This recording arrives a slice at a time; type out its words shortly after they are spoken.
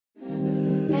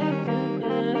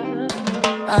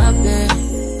I've been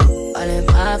all in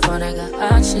my phone, I got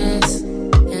options.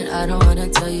 And I don't wanna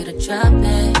tell you to drop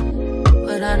it,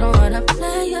 but I don't wanna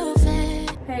play your fan.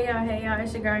 Hey y'all,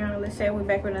 it's your girl Yana Lachey. We're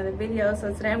back with another video.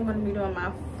 So today I'm gonna be doing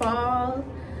my fall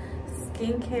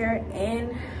skincare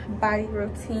and body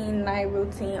routine, night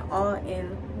routine, all in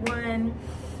one.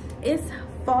 It's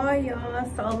fall, y'all,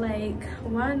 so like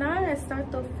why not start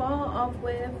the fall off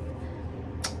with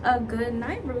a good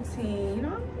night routine? You know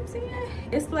what I'm saying?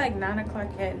 It's like 9 o'clock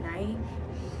at night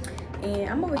and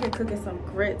I'm over here cooking some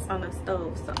grits on the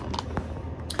stove, so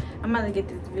I'm about to get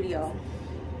this video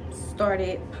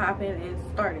started, popping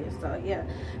and started. So yeah,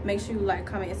 make sure you like,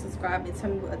 comment, and subscribe, and tell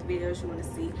me what other videos you want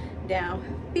to see down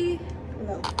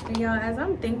below. And y'all, as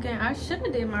I'm thinking, I should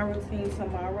have did my routine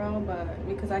tomorrow, but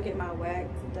because I get my wax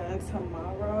done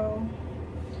tomorrow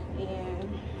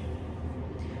and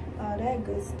all that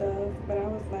good stuff, but I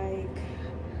was like,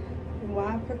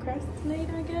 why procrastinate,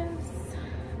 I guess.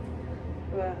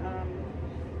 But I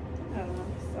don't know.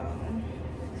 So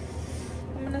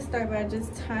I'm gonna start by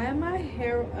just tying my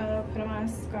hair up, put on my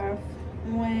scarf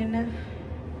on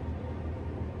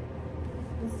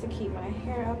just to keep my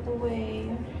hair out the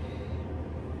way.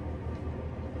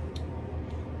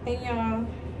 And y'all,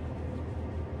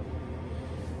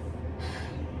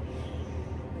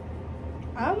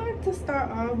 I like to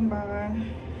start off by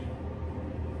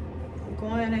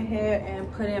going ahead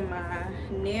and putting my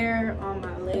nair on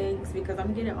my legs because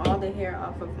I'm getting all the hair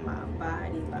off of my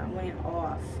body. Like, went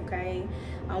off, okay?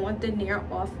 I want the nair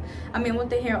off. I mean, want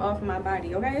the hair off my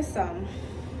body, okay? So,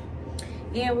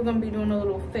 and we're gonna be doing a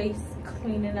little face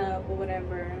cleaning up or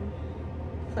whatever,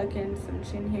 plucking some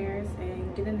chin hairs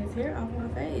and getting this hair off my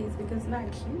face because it's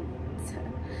not cute.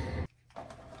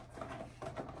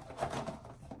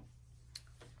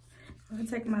 I'm gonna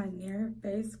take my Nair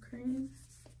face cream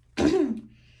and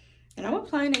I'm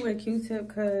applying it with a Q-tip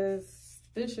because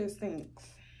this shit stinks.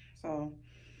 So,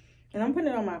 and I'm putting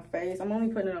it on my face. I'm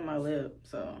only putting it on my lip.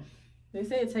 So they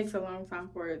say it takes a long time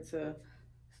for it to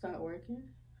start working.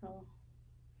 So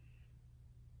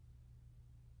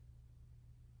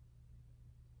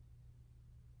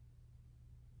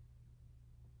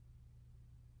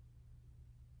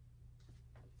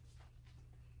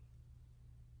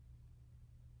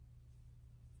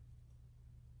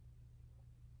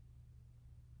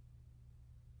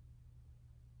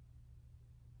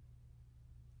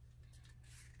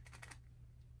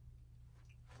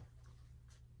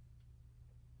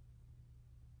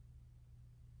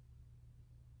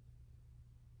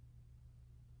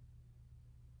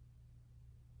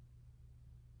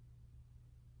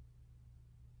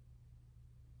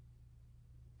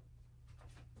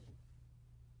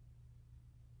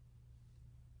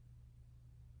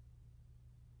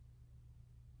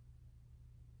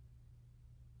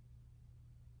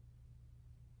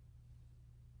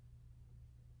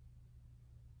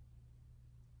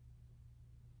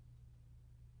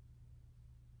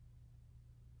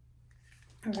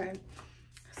okay,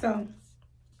 so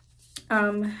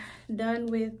I'm done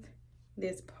with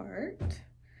this part.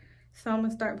 So I'm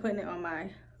gonna start putting it on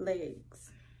my legs.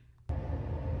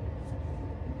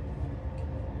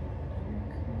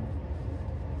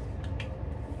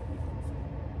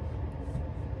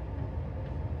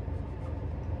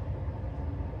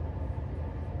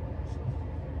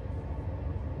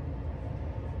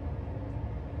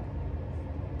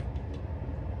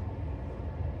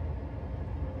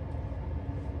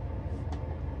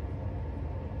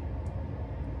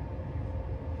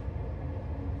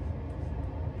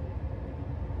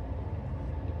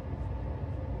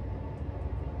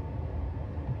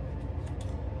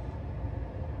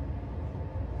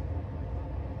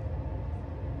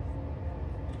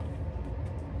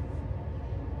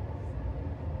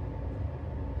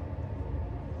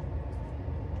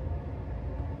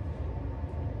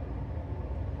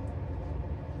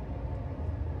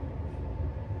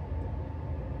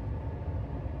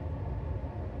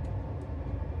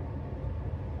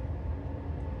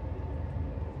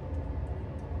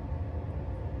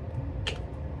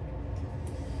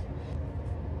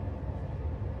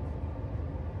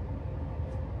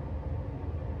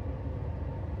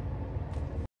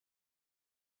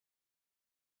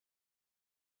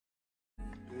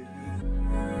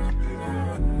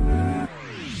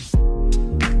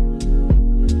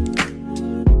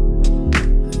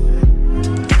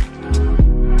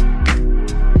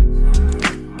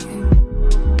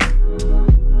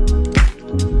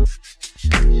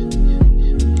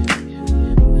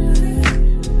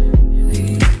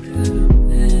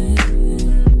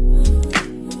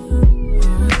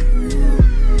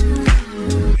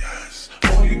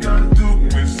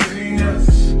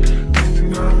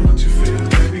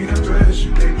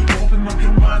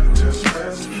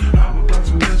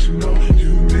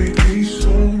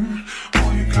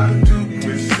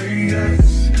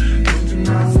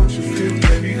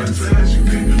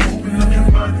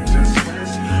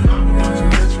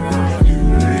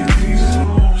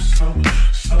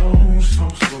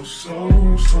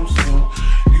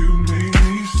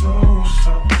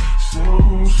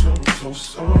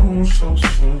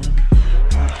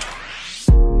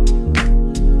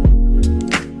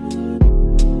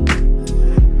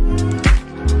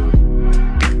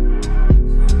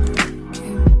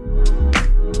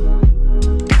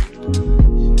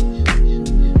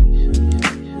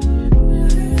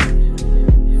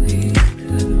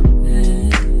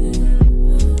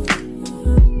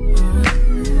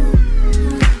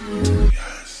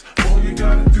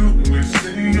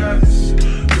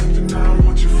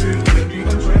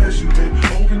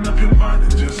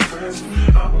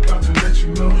 about to let you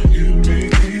know you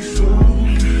make me so.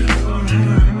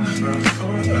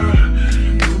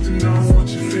 Putting on what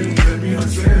you feel, baby,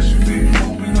 undress you, baby.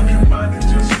 Open up your mind and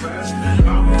just rest. I'm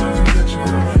about to let you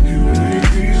know you make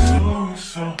me so.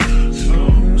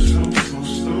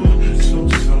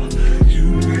 You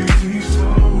make me so. You make me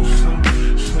so.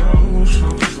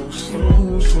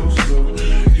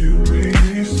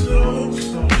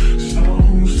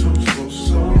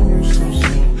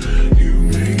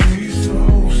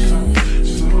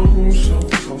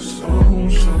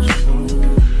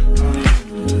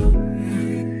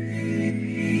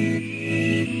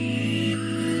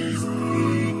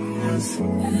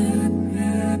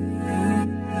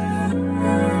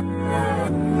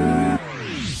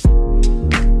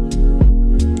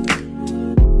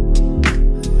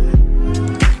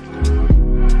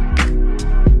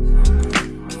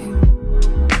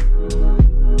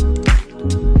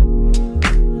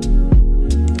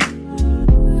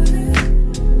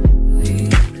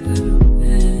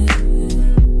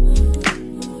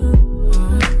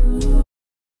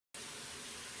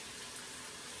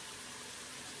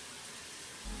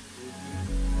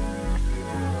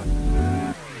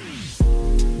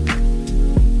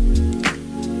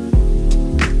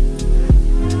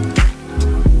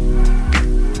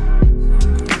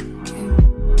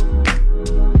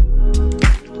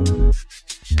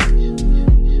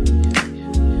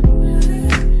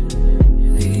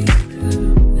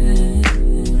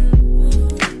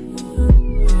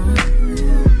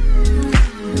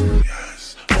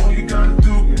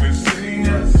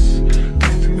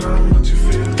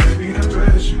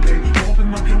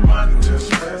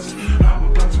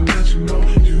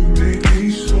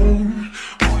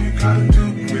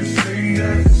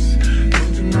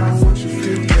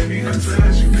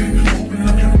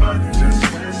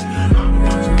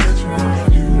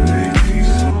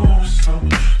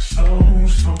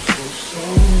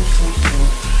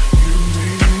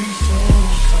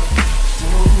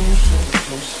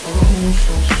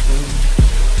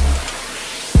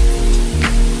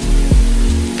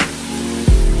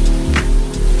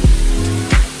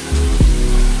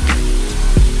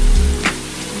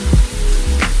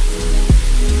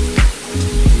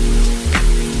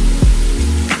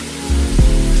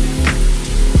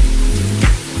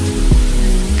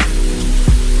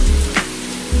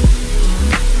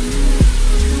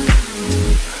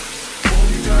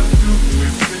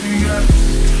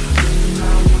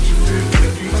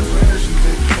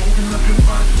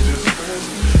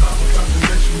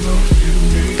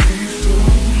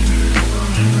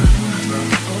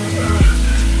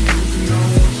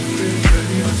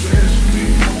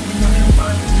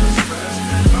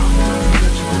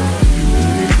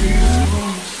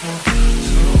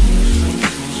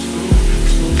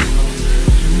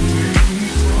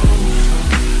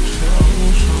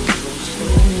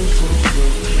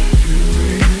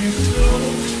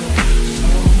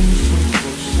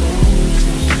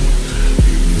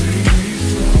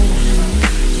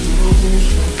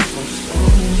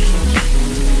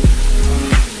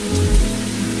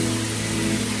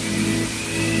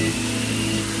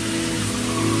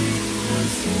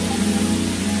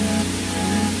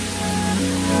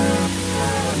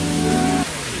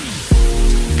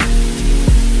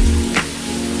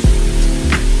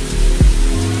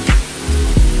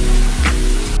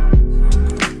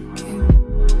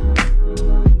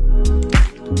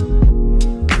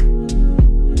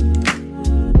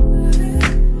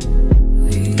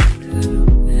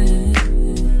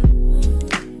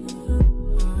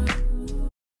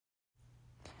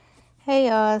 Hey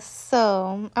y'all,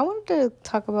 so I wanted to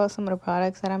talk about some of the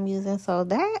products that I'm using. So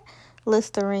that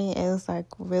Listerine is like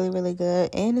really good,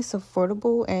 and it's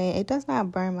affordable, and it does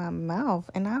not burn my mouth,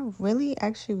 and I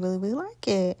actually really like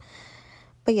it.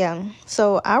 But yeah,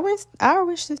 so I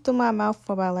wish this through my mouth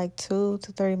for about like 2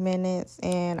 to 30 minutes,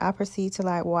 and I proceed to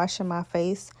like washing my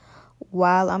face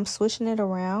while I'm switching it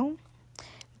around,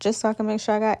 just so I can make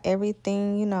sure I got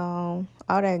everything, you know,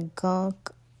 all that gunk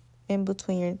in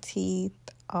between your teeth,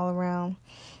 all around,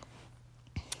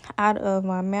 out of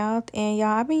my mouth. And y'all,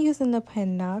 I've been using the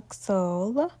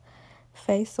Panoxyl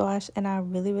face wash, and I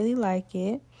really like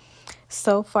it.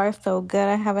 So far so good.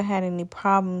 I haven't had any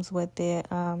problems with it.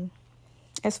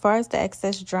 As far as the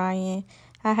excess drying,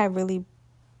 I have really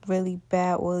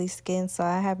bad oily skin, so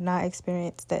I have not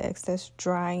experienced the excess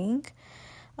drying.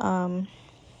 And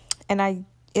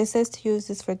it says to use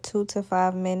this for 2 to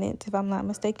 5 minutes, if I'm not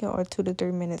mistaken, or 2 to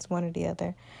 3 minutes, one or the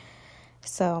other.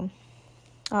 So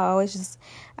I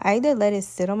either let it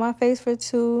sit on my face for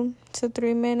 2 to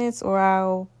 3 minutes, or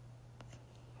I'll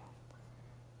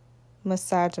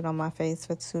massage it on my face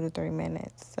for 2 to 3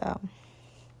 minutes. So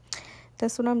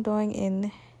that's what I'm doing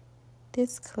in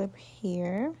this clip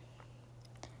here.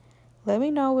 Let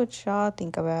me know what y'all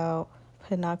think about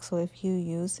Pinoxyl if you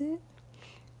use it.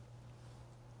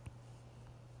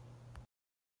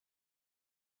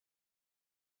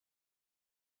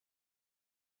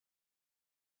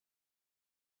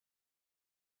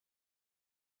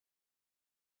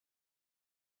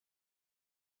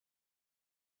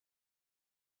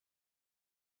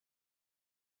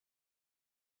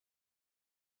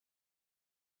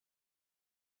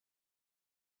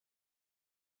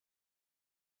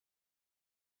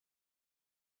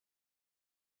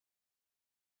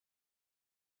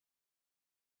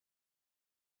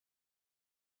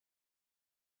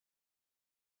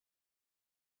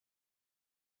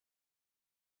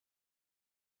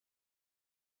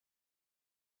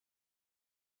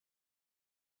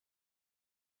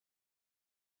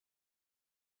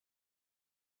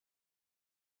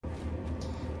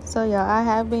 So y'all, I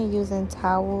have been using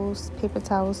towels, paper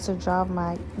towels, to dry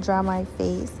my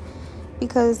face,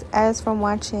 because as from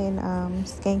watching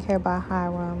Skincare by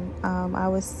Hiram, I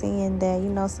was seeing that, you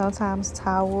know, sometimes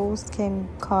towels can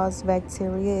cause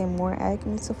bacteria and more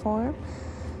acne to form.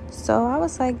 So I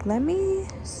was like, let me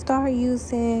start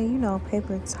using, you know,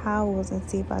 paper towels and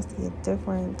see if I see a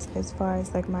difference as far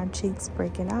as like my cheeks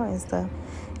breaking out and stuff.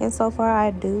 And so far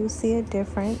I do see a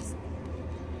difference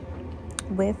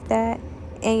with that.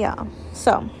 And y'all,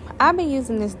 so I've been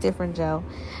using this different gel.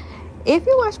 If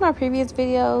you watch my previous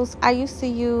videos, I used to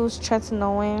use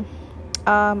tretinoin.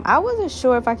 I wasn't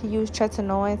sure if I could use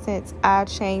tretinoin since I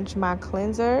changed my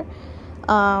cleanser.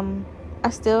 I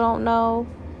still don't know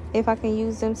if I can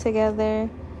use them together,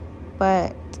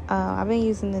 but I've been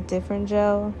using the different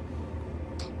gel,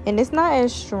 and it's not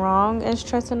as strong as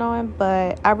tretinoin,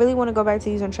 but I really want to go back to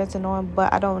using tretinoin,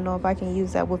 but I don't know if I can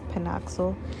use that with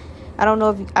Pinoxyl. I don't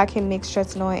know if I can mix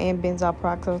tretinoin and benzoyl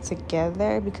peroxide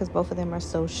together because both of them are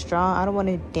so strong. I don't want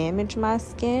to damage my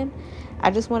skin. I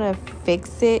just want to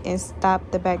fix it and stop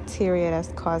the bacteria that's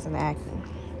causing acne.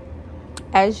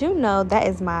 As you know, that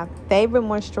is my favorite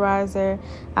moisturizer.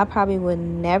 I probably would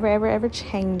never, ever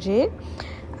change it.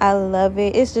 I love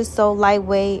it. It's just so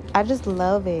lightweight. I just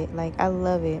love it. Like, I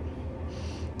love it.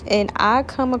 And I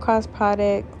come across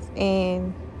products,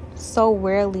 and so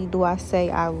rarely do I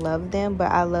say I love them,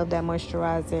 but I love that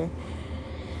moisturizer.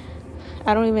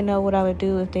 I don't even know what I would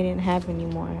do if they didn't have any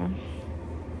more.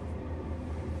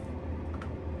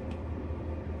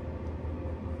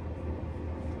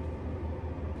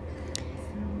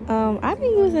 I've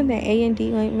been using the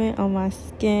A&D ointment on my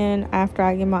skin after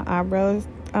I get my eyebrows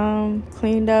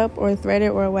cleaned up or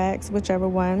threaded or waxed, whichever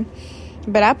one.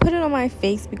 But I put it on my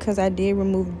face because I did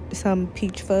remove some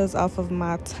peach fuzz off of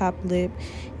my top lip,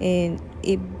 and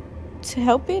to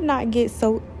help it not get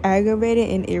so aggravated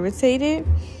and irritated,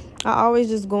 I always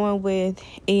just going with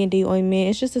A&D ointment.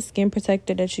 It's just a skin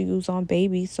protector that you use on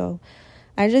babies, so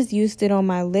I just used it on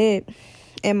my lip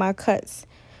and my cuts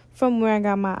from where I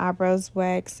got my eyebrows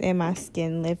waxed and my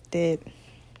skin lifted.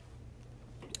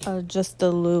 Just a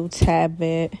little tad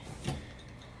bit.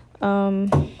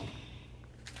 So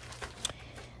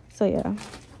yeah.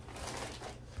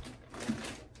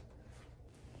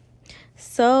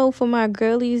 So for my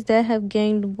girlies that have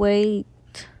gained weight,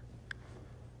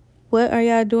 what are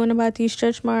y'all doing about these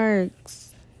stretch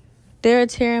marks? They're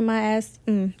tearing my ass.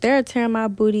 They're tearing my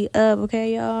booty up,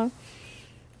 okay, y'all?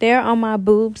 They're on my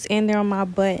boobs and they're on my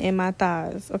butt and my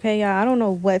thighs, okay, y'all? I don't know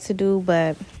what to do,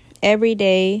 but every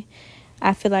day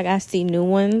I feel like I see new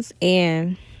ones,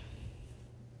 and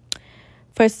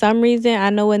for some reason I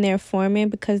know when they're forming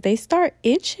because they start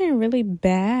itching really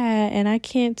bad, and I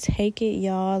can't take it,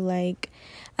 y'all. Like,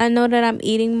 I know that I'm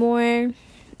eating more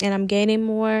and I'm gaining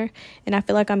more, and I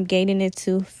feel like I'm gaining it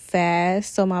too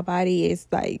fast, so my body is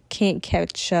like can't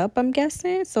catch up, I'm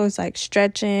guessing. So it's like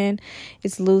stretching,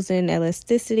 it's losing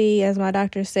elasticity, as my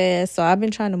doctor says. So I've been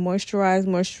trying to moisturize,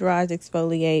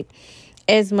 exfoliate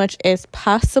as much as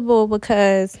possible,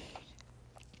 because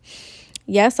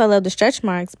yes, I love the stretch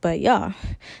marks, but y'all,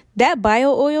 that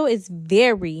bio oil is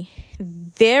very,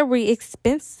 very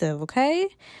expensive, okay?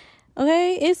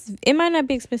 It might not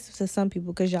be expensive to some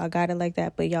people because y'all got it like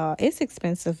that, but y'all, it's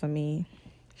expensive for me.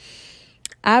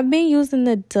 I've been using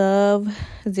the Dove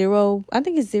I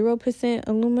think it's 0%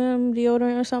 aluminum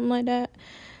deodorant or something like that.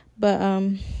 But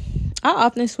I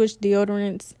often switch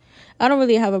deodorants. I don't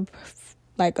really have a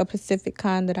specific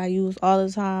kind that I use all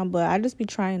the time, but I just be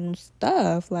trying new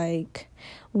stuff. Like,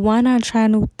 why not try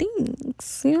new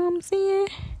things? You know what I'm saying?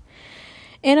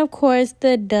 And of course,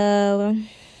 the Dove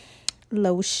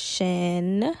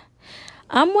lotion.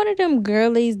 I'm one of them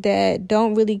girlies that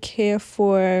don't really care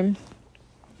for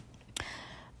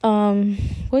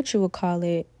what you would call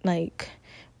it, like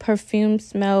perfume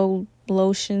smell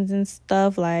lotions and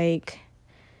stuff. Like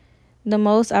the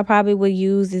most I probably would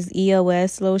use is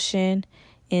EOS lotion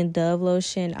and Dove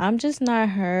lotion. I'm just not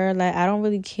her. Like, I don't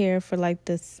really care for like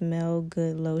the smell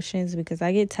good lotions because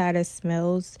I get tired of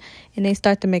smells and they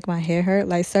start to make my hair hurt.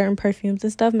 Like certain perfumes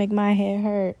and stuff make my hair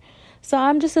hurt. So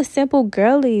I'm just a simple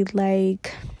girly.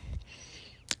 Like,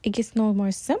 it gets no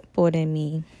more simple than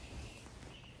me.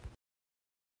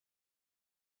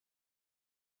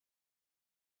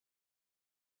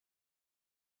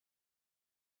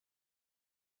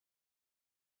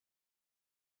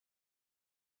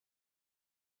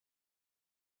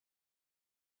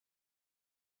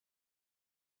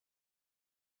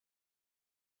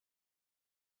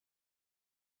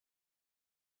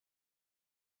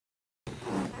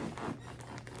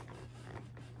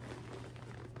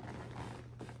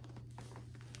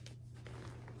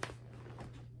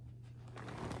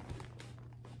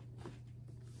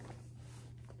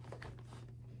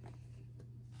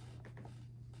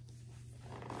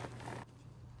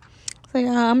 So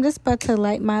yeah, I'm just about to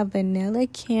light my vanilla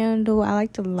candle. I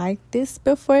like to light this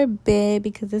before bed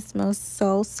because it smells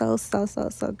so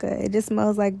good. It just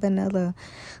smells like vanilla.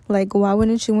 Like, why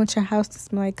wouldn't you want your house to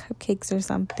smell like cupcakes or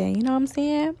something? You know what I'm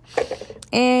saying?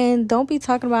 And don't be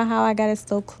talking about how I got it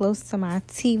so close to my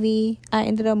TV. I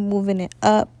ended up moving it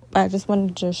up. I just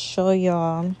wanted to just show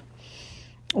y'all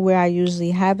where I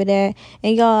usually have it at.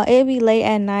 And y'all, it'll be late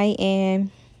at night,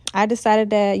 and I decided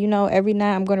that, you know, every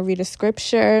night I'm going to read a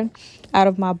scripture out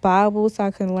of my Bible so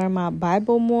I can learn my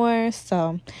Bible more.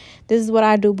 So this is what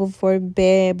I do before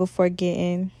bed, before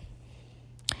getting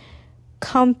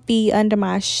comfy under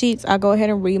my sheets. I go ahead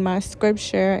and read my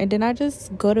scripture, and then I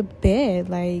just go to bed.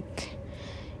 Like,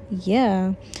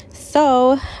 yeah.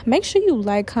 So make sure you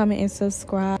like, comment, and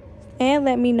subscribe, and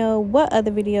let me know what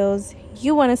other videos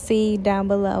you want to see down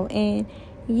below. And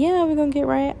yeah, we're gonna get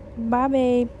right. Bye,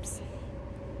 babes.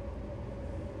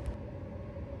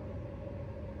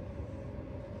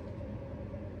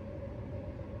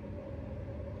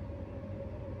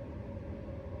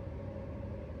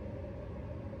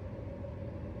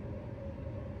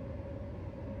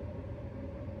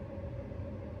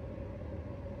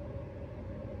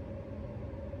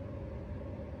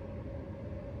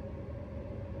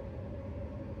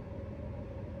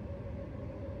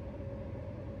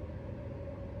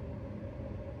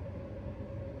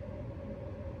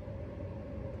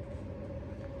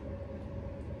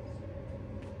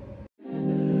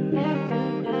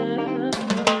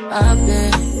 I've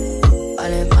been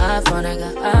all in my phone, I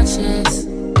got options,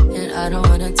 and I don't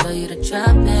wanna tell you to drop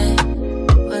it,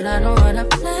 but I don't wanna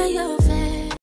play your